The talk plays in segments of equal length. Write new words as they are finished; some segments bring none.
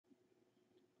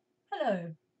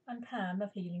Hello, I'm Pam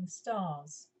of Healing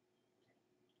Stars.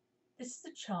 This is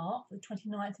the chart for the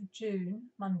 29th of June,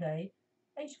 Monday,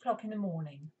 8 o'clock in the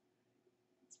morning.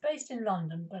 It's based in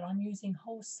London, but I'm using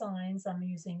whole signs. I'm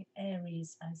using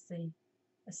Aries as the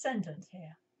ascendant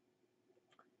here.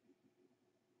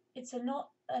 It's not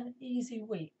an easy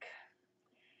week.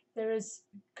 There is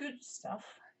good stuff.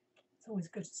 It's always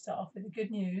good to start off with the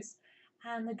good news.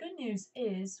 And the good news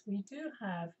is we do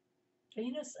have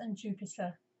Venus and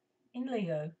Jupiter in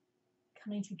Leo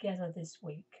coming together this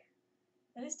week.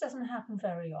 And this doesn't happen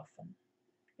very often.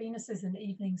 Venus is an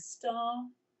evening star.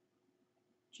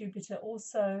 Jupiter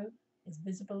also is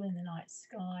visible in the night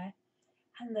sky.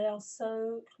 And they are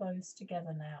so close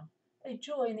together now. They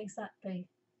join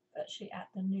virtually at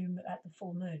the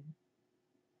full moon.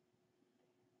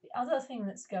 The other thing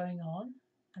that's going on,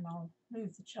 and I'll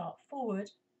move the chart forward,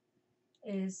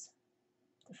 is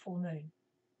the full moon.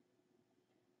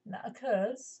 And that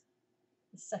occurs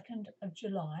the 2nd of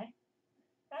July.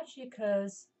 It actually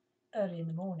occurs early in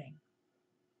the morning.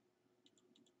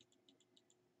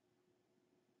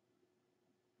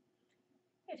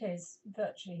 It is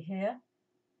virtually here.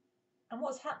 And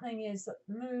what's happening is that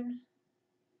the moon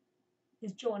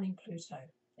is joining Pluto.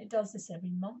 It does this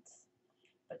every month,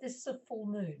 but this is a full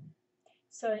moon.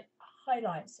 So it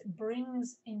highlights, it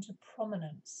brings into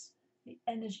prominence the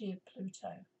energy of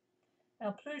Pluto.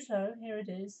 Now Pluto, here it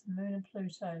is, the moon and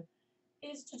Pluto,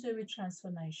 is to do with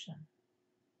transformation.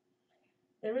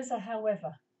 There is a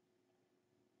however.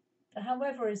 The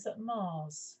however is that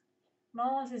Mars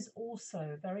is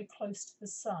also very close to the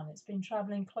Sun. It's been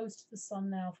travelling close to the Sun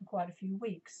now for quite a few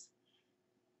weeks.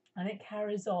 And it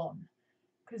carries on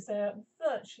because they're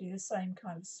virtually the same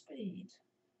kind of speed.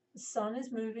 The Sun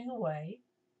is moving away.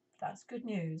 That's good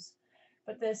news.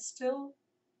 But there's still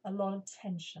a lot of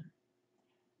tension.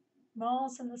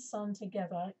 Mars and the Sun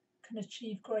together can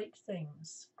achieve great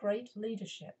things, great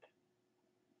leadership.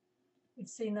 We've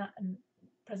seen that in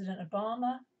President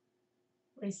Obama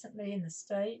recently in the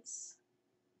States,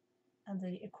 and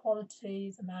the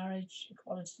equality, the marriage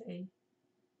equality,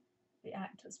 the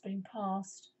act that's been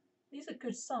passed. These are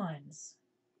good signs.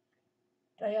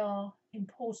 They are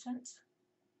important,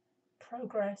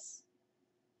 progress,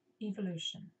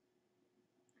 evolution.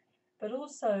 But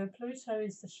also Pluto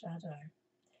is the shadow.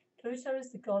 Pluto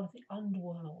is the god of the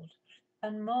underworld,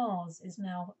 and Mars is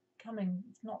now coming,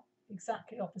 it's not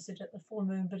exactly opposite at the full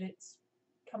moon, but it's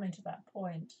coming to that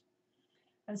point.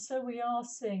 And so we are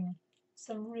seeing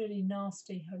some really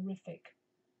nasty, horrific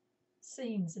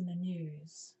scenes in the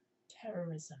news.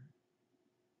 Terrorism.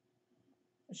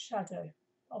 The shadow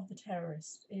of the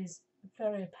terrorist is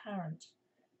very apparent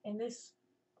in this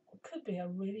what could be a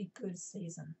really good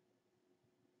season.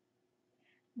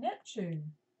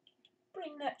 Neptune.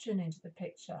 Bring Neptune into the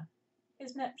picture.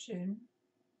 Is Neptune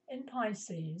in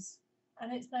Pisces,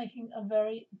 and it's making a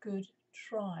very good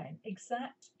trine,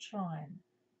 exact trine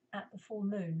at the full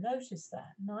moon. Notice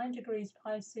that 9 degrees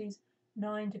Pisces,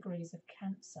 9 degrees of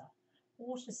Cancer.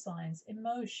 Water signs,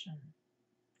 emotion,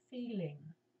 feeling,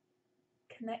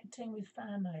 connecting with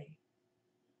family,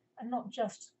 and not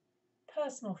just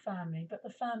personal family, but the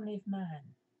family of man.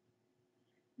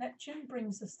 Neptune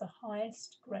brings us the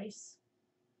highest grace.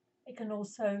 It can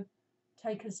also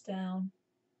take us down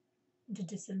into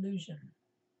disillusion.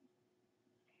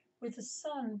 With the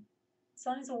sun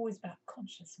is always about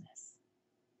consciousness.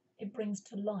 It brings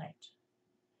to light.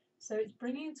 So it's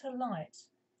bringing to light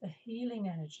the healing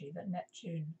energy that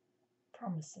Neptune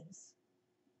promises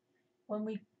when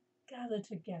we gather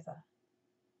together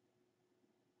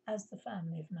as the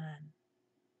family of man.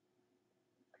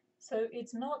 So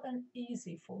it's not an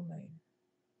easy full moon,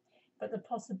 but the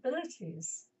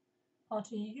possibilities are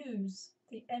to use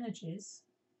the energies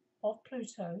of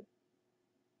Pluto,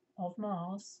 of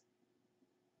Mars,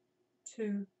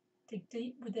 to dig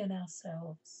deep within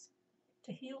ourselves,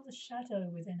 to heal the shadow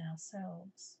within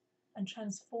ourselves and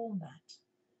transform that.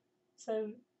 So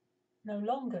no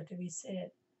longer do we see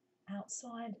it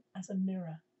outside as a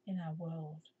mirror in our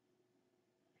world.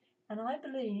 And I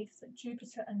believe that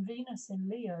Jupiter and Venus in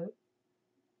Leo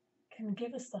can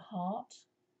give us the heart.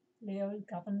 Leo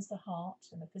governs the heart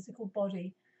and the physical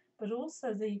body, but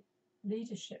also the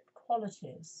leadership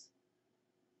qualities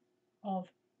of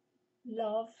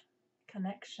love,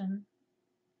 connection,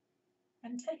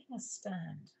 and taking a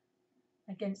stand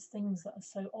against things that are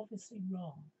so obviously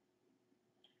wrong.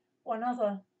 One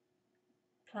other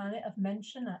planet of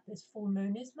mention at this full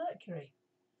moon is Mercury,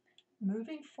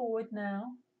 moving forward now,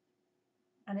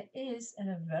 and it is in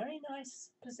a very nice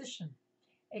position.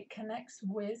 It connects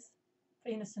with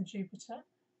Venus and Jupiter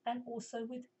and also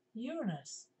with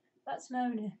Uranus. That's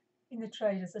known in the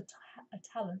trade as a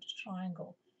talent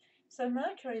triangle. So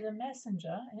Mercury, the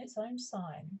messenger in its own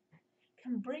sign,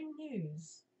 can bring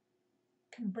news,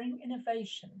 can bring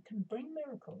innovation, can bring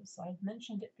miracles. I've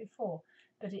mentioned it before,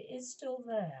 but it is still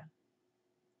there.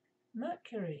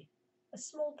 Mercury, a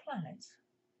small planet,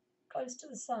 close to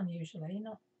the sun usually,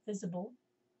 not visible,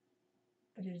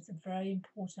 but it is a very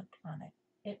important planet.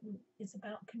 It is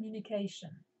about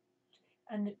communication.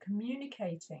 And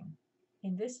communicating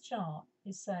in this chart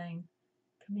is saying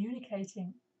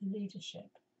communicating leadership.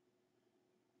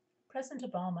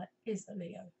 President Obama is a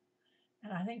Leo,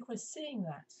 and I think we're seeing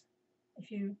that.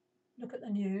 If you look at the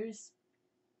news,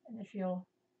 and if you're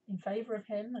in favour of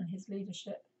him and his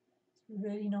leadership, it's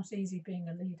really not easy being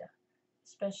a leader,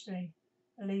 especially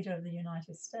a leader of the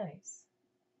United States.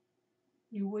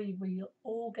 We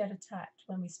all get attacked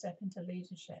when we step into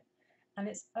leadership, and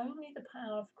it's only the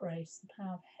power of grace, the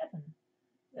power of heaven,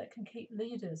 that can keep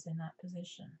leaders in that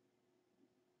position.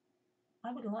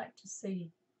 I would like to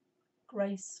see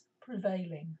grace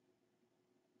prevailing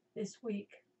this week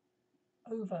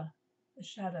over the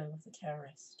shadow of the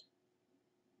terrorist.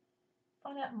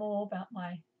 Find out more about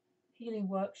my healing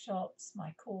workshops,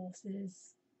 my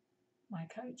courses, my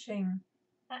coaching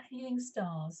at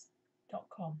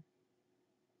healingstars.com.